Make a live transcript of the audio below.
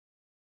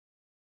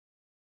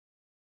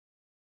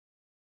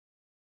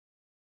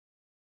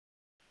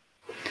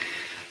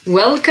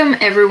Welcome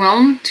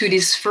everyone to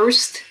this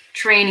first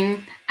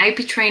training,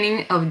 IP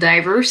training of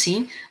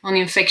Diversey on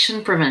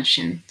infection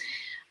prevention.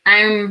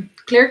 I'm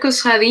Claire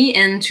Khosravi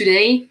and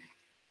today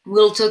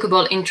we'll talk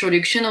about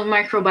introduction of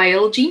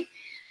microbiology,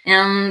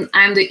 and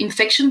I'm the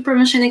infection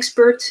prevention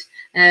expert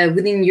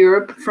within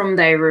Europe from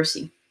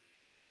Diversey.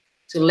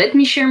 So let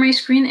me share my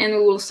screen and we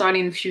will start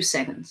in a few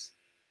seconds.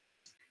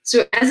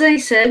 So as I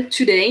said,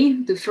 today,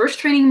 the first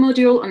training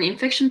module on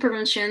infection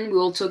prevention, we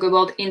will talk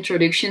about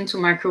introduction to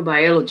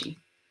microbiology.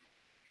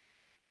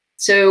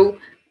 So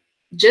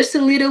just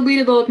a little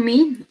bit about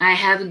me. I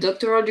have a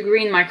doctoral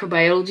degree in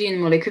microbiology and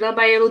molecular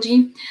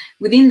biology.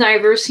 Within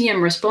Diversey,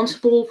 I'm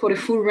responsible for the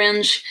full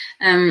range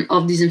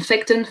of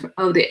disinfectant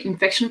of the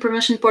infection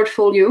prevention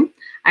portfolio.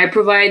 I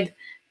provide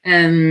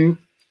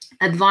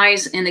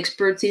advice and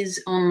expertise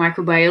on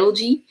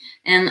microbiology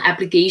and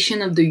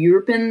application of the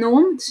European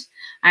norms.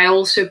 I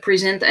also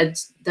present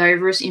at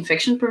diverse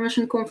infection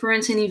prevention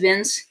conference and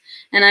events,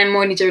 and I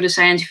monitor the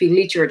scientific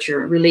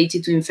literature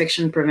related to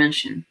infection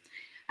prevention.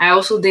 I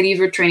also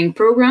deliver training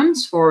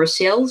programs for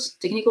sales,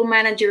 technical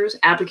managers,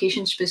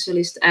 application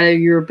specialists at a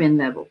European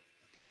level.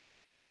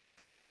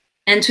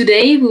 And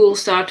today we will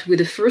start with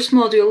the first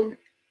module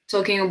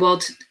talking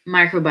about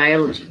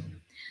microbiology.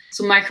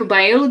 So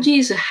microbiology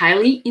is a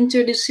highly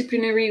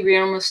interdisciplinary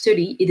realm of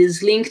study. It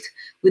is linked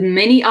with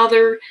many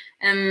other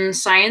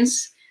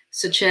science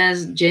such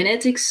as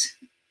genetics,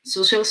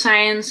 social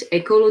science,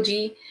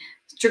 ecology,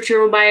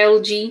 structural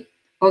biology,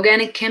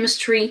 organic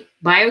chemistry,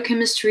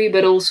 biochemistry,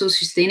 but also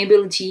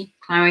sustainability,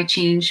 climate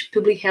change,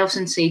 public health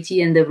and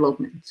safety, and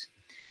development.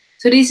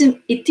 So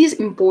it is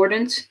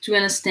important to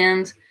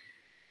understand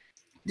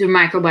the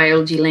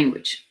microbiology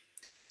language.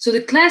 So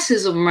the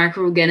classes of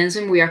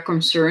microorganisms we are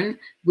concerned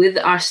with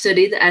are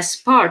studied as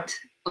part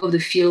of the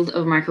field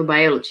of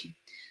microbiology.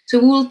 So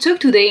we will talk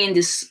today in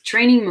this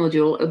training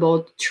module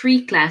about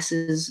three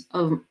classes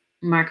of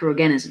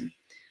microorganisms: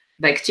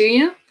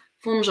 bacteria,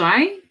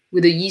 fungi,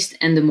 with the yeast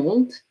and the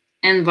mold,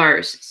 and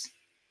viruses.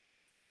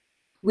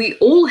 We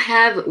all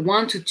have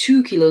 1 to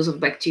 2 kilos of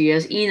bacteria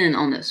in and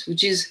on us,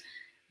 which is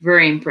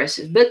very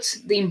impressive. But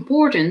the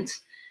important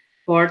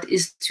part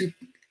is to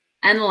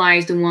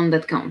analyze the one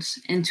that counts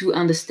and to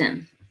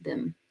understand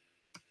them.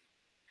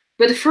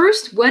 But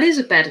first, what is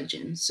a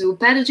pathogen? So a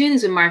pathogen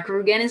is a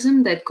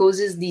microorganism that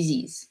causes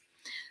disease.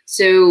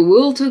 So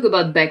we'll talk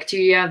about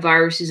bacteria,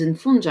 viruses, and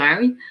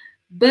fungi,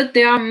 but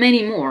there are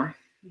many more.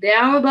 There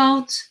are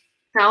about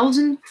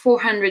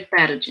 1,400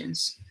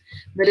 pathogens.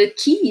 But the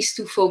key is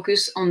to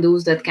focus on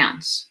those that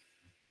counts.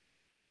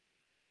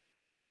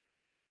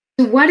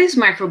 So what is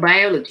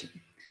microbiology?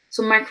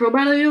 So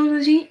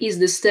microbiology is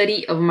the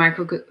study of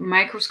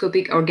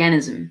microscopic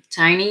organisms,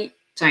 tiny.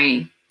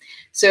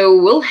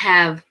 So we'll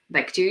have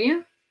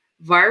bacteria,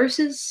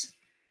 viruses,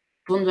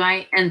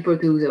 fungi, and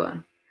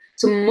protozoa.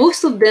 So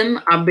most of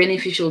them are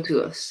beneficial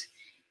to us.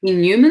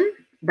 In human,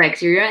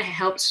 bacteria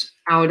helps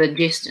our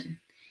digestion.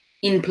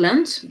 In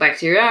plants,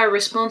 bacteria are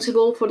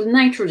responsible for the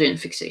nitrogen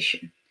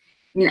fixation.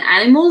 In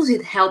animals,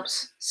 it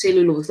helps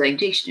cellulose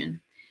digestion.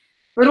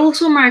 But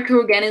also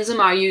microorganisms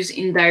are used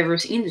in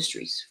diverse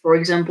industries. For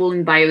example,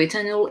 in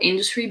bioethanol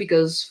industry,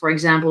 because, for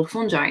example,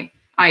 fungi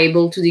are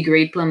able to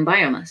degrade plant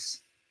biomass.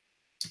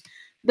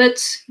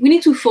 But we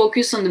need to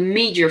focus on the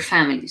major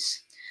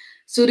families.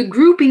 So the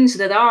groupings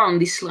that are on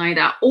this slide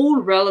are all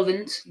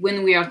relevant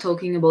when we are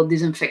talking about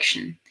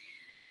disinfection.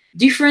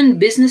 Different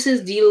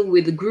businesses deal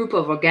with a group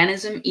of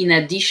organisms in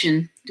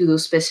addition to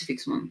those specific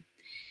ones.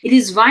 It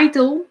is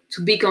vital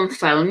to become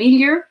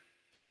familiar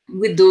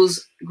with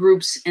those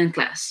groups and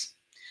class.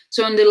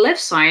 So on the left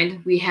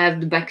side, we have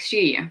the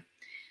bacteria,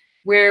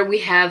 where we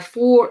have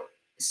 4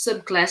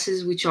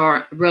 subclasses which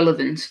are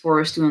relevant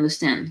for us to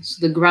understand.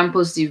 So the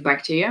gram-positive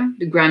bacteria,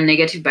 the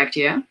gram-negative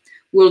bacteria.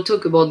 We'll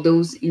talk about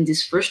those in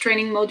this first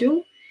training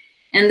module.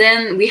 And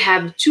then we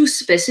have 2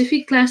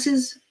 specific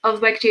classes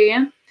of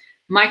bacteria,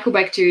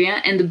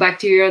 mycobacteria and the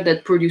bacteria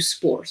that produce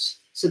spores,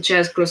 such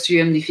as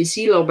Clostridium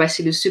difficile or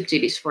Bacillus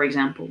subtilis, for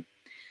example.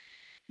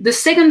 The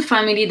second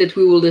family that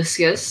we will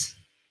discuss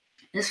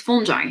is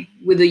fungi,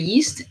 with the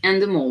yeast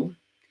and the mold.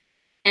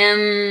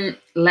 And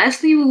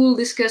lastly, we will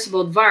discuss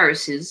about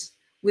viruses,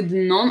 with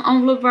the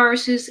non-envelope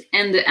viruses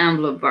and the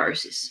envelope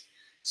viruses.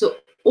 So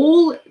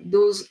all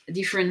those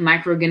different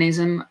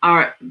microorganisms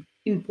are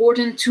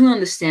important to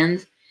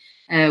understand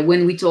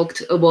when we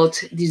talked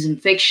about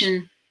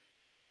disinfection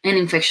and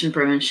infection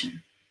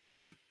prevention.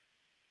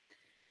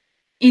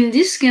 In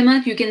this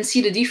schema, you can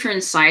see the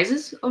different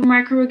sizes of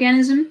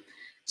microorganisms.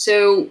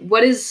 So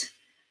what is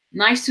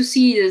nice to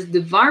see is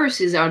the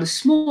viruses are the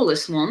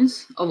smallest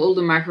ones of all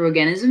the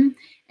microorganisms,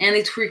 and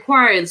it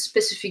requires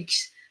specific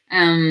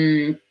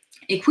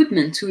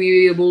equipment to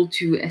be able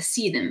to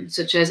see them,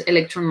 such as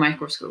electron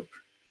microscope.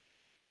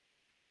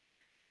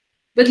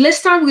 But let's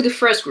start with the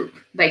first group,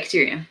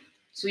 bacteria.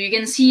 So you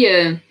can see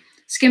a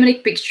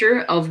schematic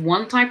picture of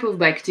one type of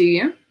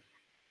bacteria,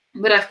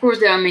 but of course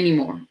there are many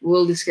more.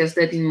 We'll discuss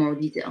that in more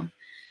detail.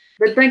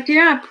 But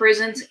bacteria are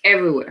present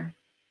everywhere.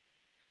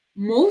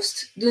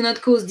 Most do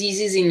not cause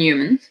disease in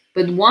humans,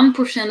 but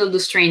 1% of the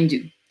strain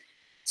do.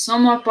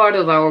 Some are part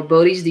of our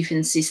body's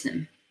defense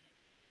system.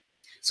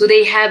 So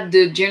they have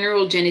the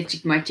general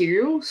genetic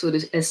material, so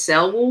a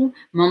cell wall,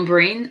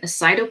 membrane, a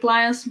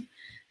cytoplasm,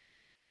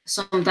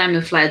 sometimes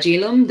a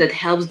flagellum that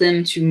helps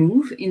them to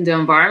move in the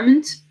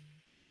environment,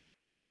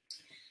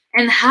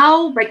 and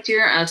how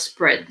bacteria are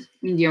spread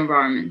in the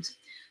environment.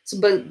 So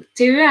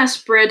bacteria are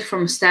spread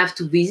from staph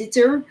to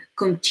visitor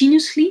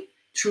continuously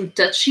through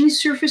touching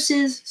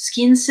surfaces,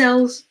 skin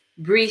cells,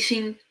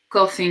 breathing,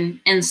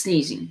 coughing, and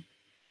sneezing.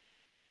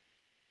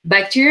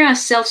 Bacteria are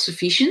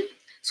self-sufficient,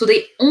 so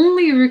they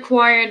only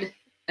require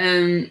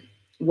um,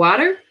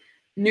 water,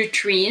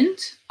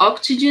 nutrient,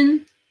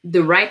 oxygen,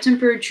 the right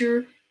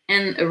temperature,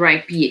 and a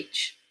right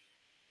pH.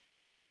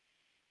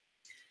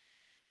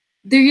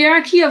 The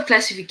hierarchy of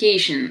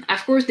classification.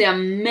 Of course, there are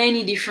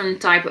many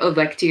different types of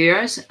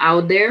bacteria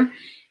out there,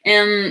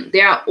 and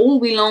they are all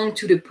belong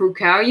to the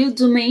prokaryote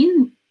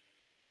domain.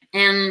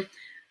 And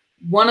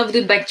one of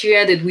the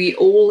bacteria that we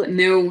all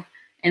know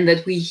and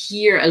that we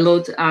hear a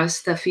lot are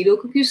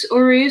Staphylococcus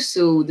aureus.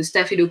 So the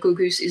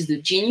Staphylococcus is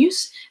the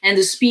genus, and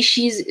the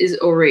species is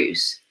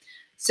aureus.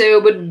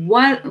 So, but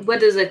what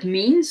does that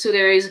mean? So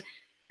there is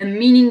a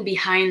meaning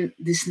behind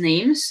this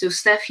name. So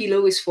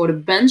Staphylo is for the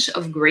bunch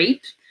of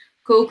grapes.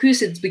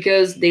 Coccus, it's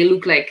because they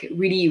look like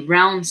really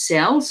round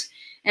cells.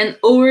 And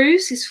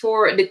aureus is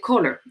for the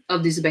color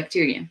of this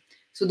bacteria,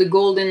 so the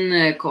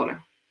golden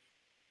color.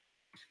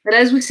 But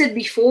as we said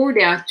before,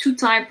 there are two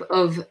types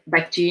of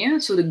bacteria,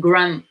 so the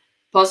gram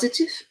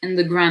positive and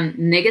the gram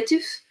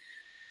negative.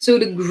 So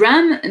the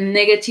gram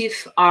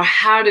negative are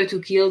harder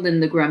to kill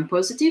than the gram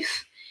positive,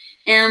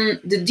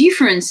 and the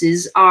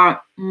differences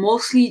are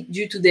mostly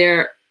due to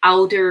their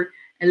outer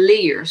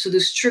layer. So the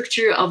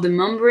structure of the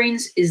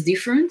membranes is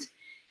different,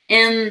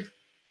 and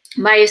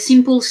by a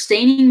simple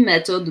staining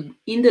method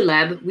in the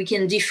lab, we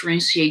can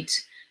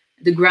differentiate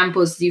the gram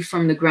positive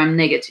from the gram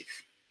negative.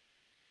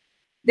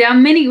 There are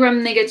many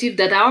gram negative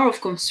that are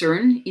of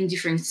concern in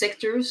different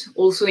sectors,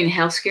 also in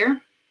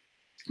healthcare,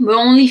 but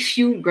only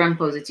few gram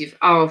positive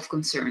are of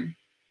concern.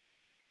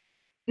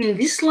 In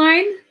this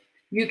slide,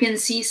 you can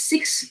see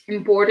 6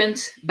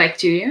 important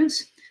bacteria.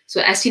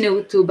 So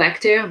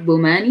Acinetobacter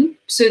baumannii,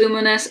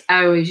 Pseudomonas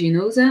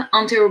aeruginosa,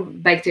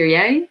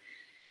 Enterobacteriae,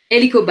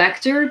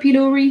 Helicobacter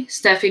pylori,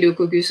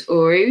 Staphylococcus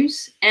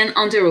aureus, and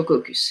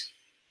Enterococcus.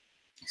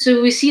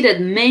 So we see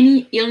that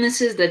many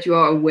illnesses that you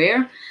are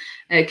aware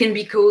can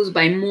be caused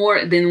by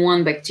more than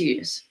one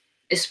bacteria,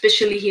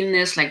 especially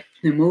illness like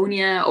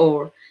pneumonia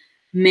or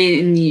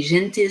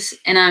meningitis,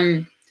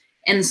 and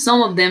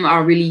some of them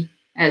are really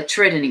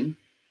threatening.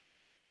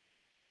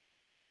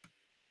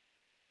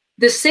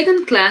 The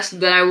second class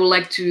that I would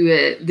like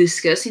to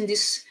discuss in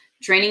this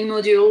training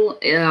module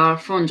are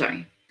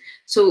fungi.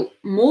 So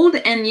mold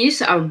and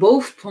yeast are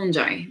both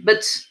fungi,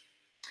 but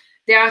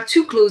they are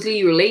two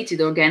closely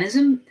related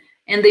organisms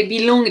and they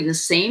belong in the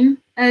same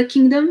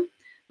kingdom,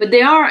 but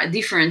there are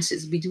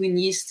differences between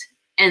yeast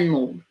and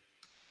mold.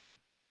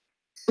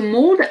 So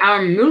mold are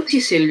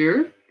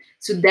multicellular,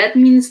 so that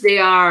means they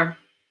are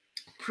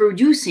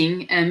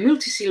producing a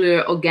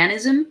multicellular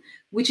organism,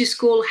 which is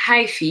called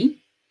hyphae,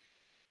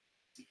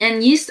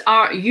 and yeast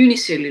are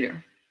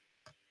unicellular.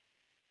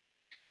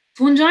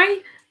 Fungi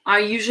are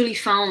usually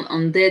found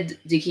on dead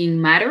decaying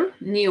matter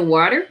near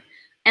water,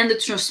 and the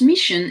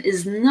transmission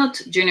is not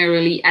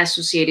generally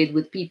associated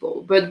with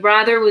people, but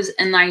rather with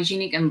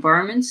unhygienic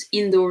environments,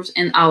 indoors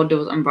and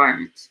outdoor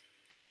environments.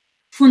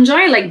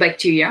 Fungi, like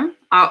bacteria,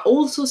 are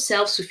also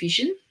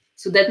self-sufficient,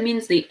 so that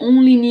means they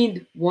only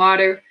need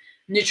water,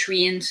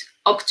 nutrients,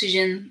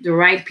 oxygen, the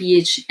right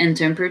pH and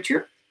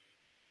temperature.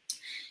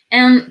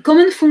 And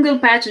common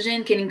fungal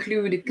pathogens can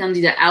include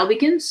Candida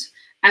albicans,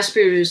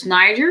 Aspergillus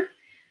niger,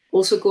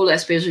 also called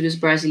Aspergillus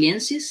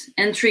brasiliensis,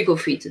 and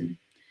Trichophyton.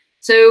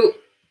 So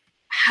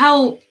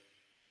how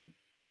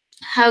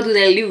do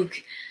they look?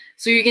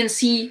 So you can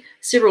see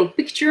several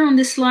pictures on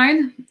this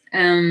slide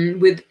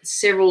with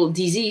several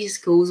diseases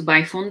caused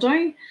by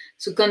fungi.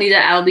 So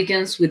Candida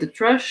albicans with the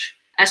thrush,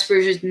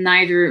 Aspergillus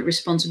niger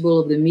responsible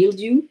of the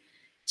mildew,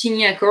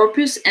 Tinea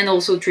corpus, and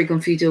also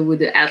Trichophyton with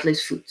the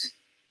atlas foot.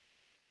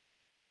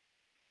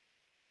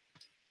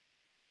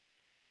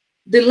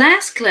 The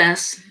last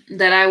class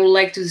that I would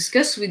like to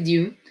discuss with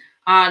you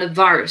are the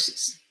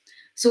viruses.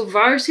 So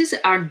viruses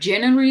are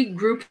generally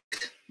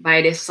grouped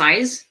by their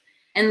size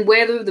and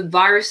whether the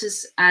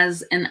viruses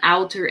has an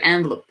outer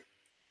envelope.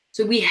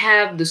 So we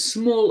have the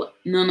small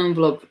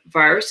non-enveloped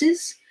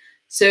viruses.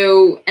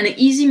 So an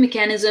easy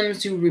mechanism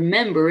to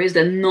remember is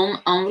that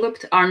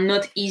non-enveloped are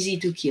not easy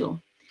to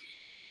kill.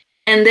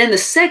 And then the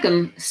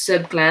second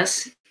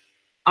subclass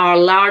are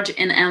large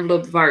and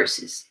enveloped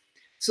viruses.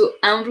 So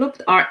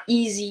enveloped are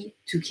easy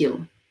to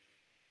kill.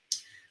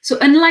 So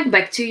unlike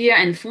bacteria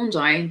and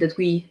fungi that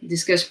we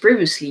discussed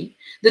previously,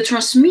 the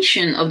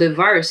transmission of the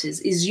viruses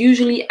is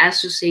usually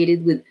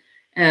associated with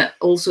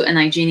also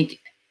unhygienic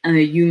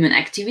human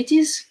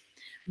activities,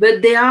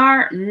 but they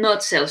are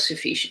not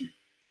self-sufficient.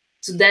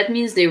 So that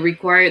means they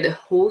require the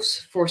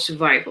host for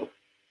survival.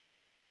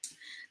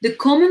 The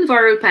common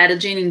viral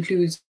pathogen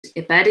includes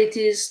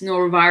hepatitis,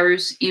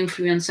 norovirus,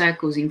 influenza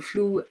causing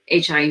flu,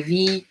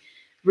 HIV,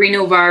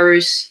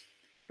 rhinovirus,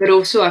 but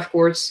also, of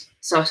course,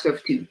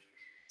 SARS-CoV-2.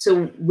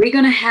 So we're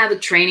going to have a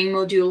training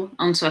module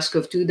on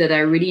SARS-CoV-2 that I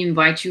really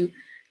invite you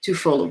to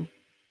follow.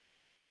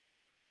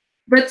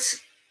 But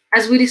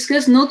as we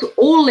discussed, not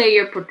all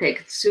layers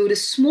protect. So the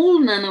small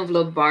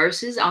non-envelope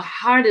viruses are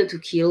harder to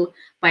kill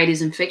by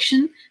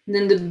disinfection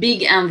than the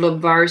big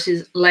envelope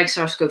viruses like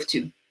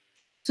SARS-CoV-2.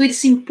 So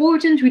it's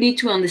important really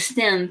to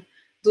understand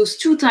those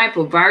two types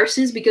of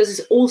viruses because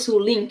it's also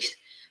linked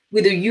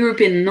with the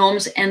European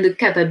norms and the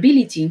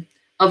capability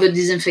of a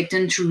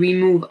disinfectant to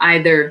remove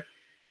either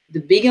the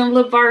big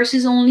envelope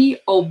viruses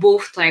only or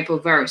both types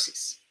of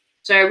viruses.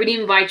 So I really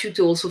invite you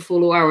to also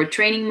follow our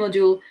training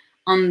module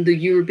on the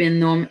European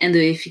norm and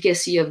the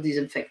efficacy of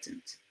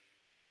disinfectant.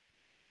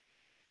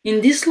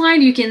 In this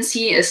slide, you can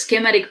see a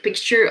schematic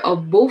picture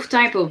of both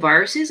types of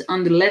viruses.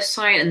 On the left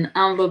side, an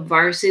envelope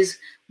viruses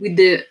with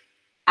the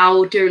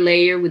outer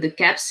layer with the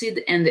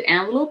capsid and the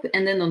envelope,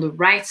 and then on the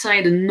right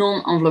side, the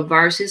non-envelope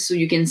viruses. So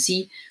you can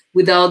see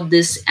without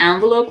this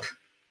envelope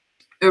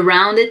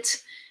around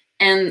it.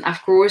 And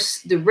of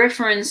course, the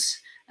reference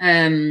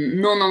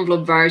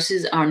non-envelope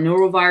viruses are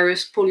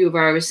norovirus,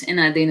 poliovirus, and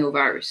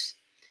adenovirus.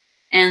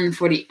 And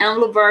for the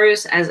envelope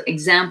virus, as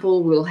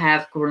example, we'll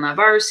have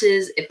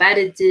coronaviruses,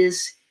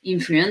 hepatitis,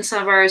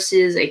 influenza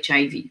viruses,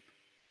 HIV.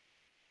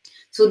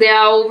 So there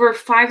are over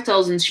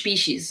 5,000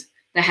 species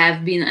that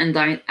have been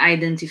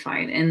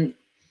identified, and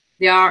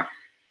they are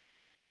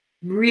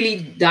really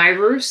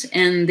diverse,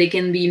 and they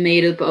can be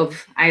made up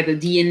of either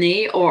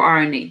DNA or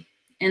RNA.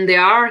 And they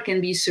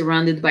can be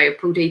surrounded by a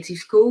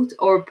protective coat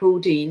or a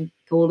protein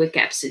called a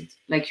capsid,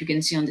 like you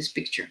can see on this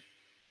picture.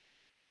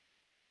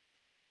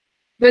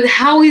 But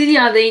how easy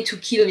are they to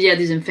kill via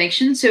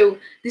disinfection? So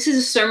this is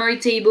a summary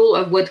table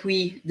of what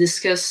we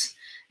discuss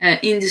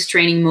in this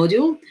training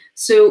module.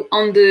 So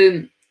on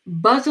the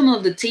bottom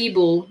of the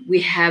table,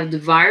 we have the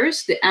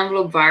virus, the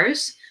envelope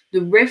virus.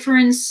 The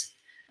reference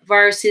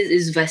viruses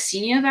is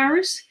Vaccinia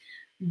virus.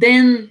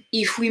 Then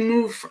if we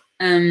move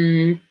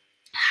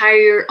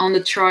higher on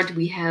the chart,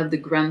 we have the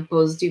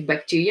gram-positive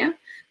bacteria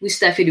with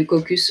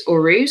Staphylococcus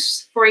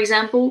aureus, for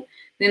example.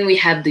 Then we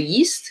have the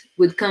yeast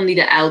with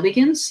Candida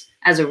albicans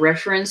as a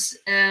reference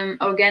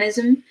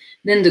organism.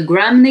 Then the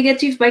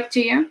gram-negative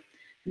bacteria.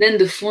 Then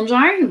the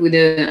fungi with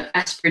the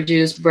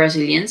Aspergillus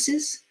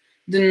brasiliensis.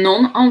 The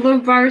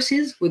non-envelope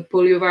viruses with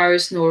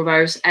poliovirus,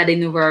 norovirus,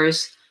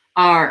 adenovirus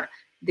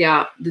they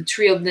are the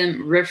three of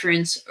them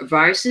reference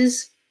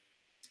viruses,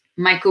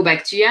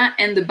 mycobacteria,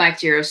 and the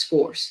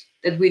bacteriospores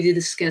that we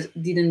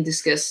didn't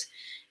discuss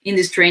in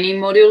this training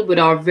module, but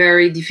are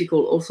very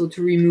difficult also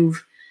to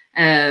remove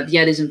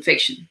via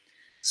disinfection.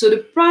 So the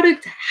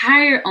product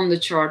higher on the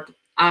chart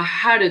are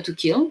harder to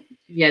kill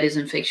via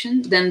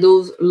disinfection than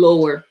those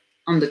lower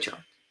on the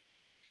chart.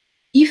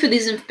 If a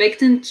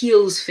disinfectant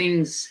kills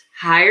things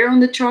higher on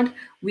the chart,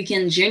 we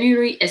can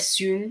generally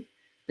assume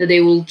that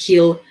they will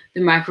kill the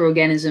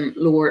microorganism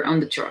lower on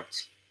the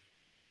chart.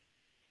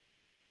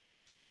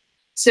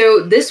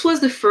 So this was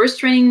the first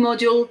training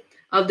module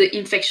of the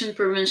infection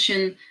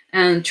prevention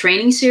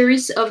training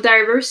series of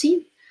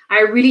Diversey. I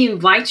really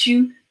invite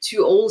you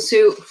to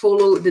also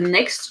follow the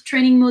next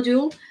training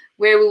module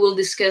where we will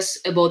discuss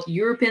about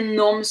European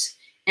norms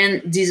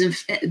and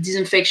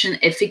disinfection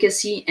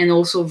efficacy and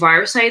also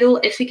virucidal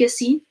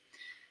efficacy.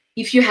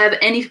 If you have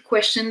any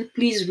question,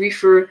 please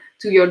refer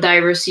to your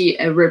Diversey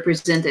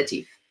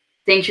representative.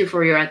 Thank you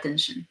for your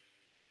attention.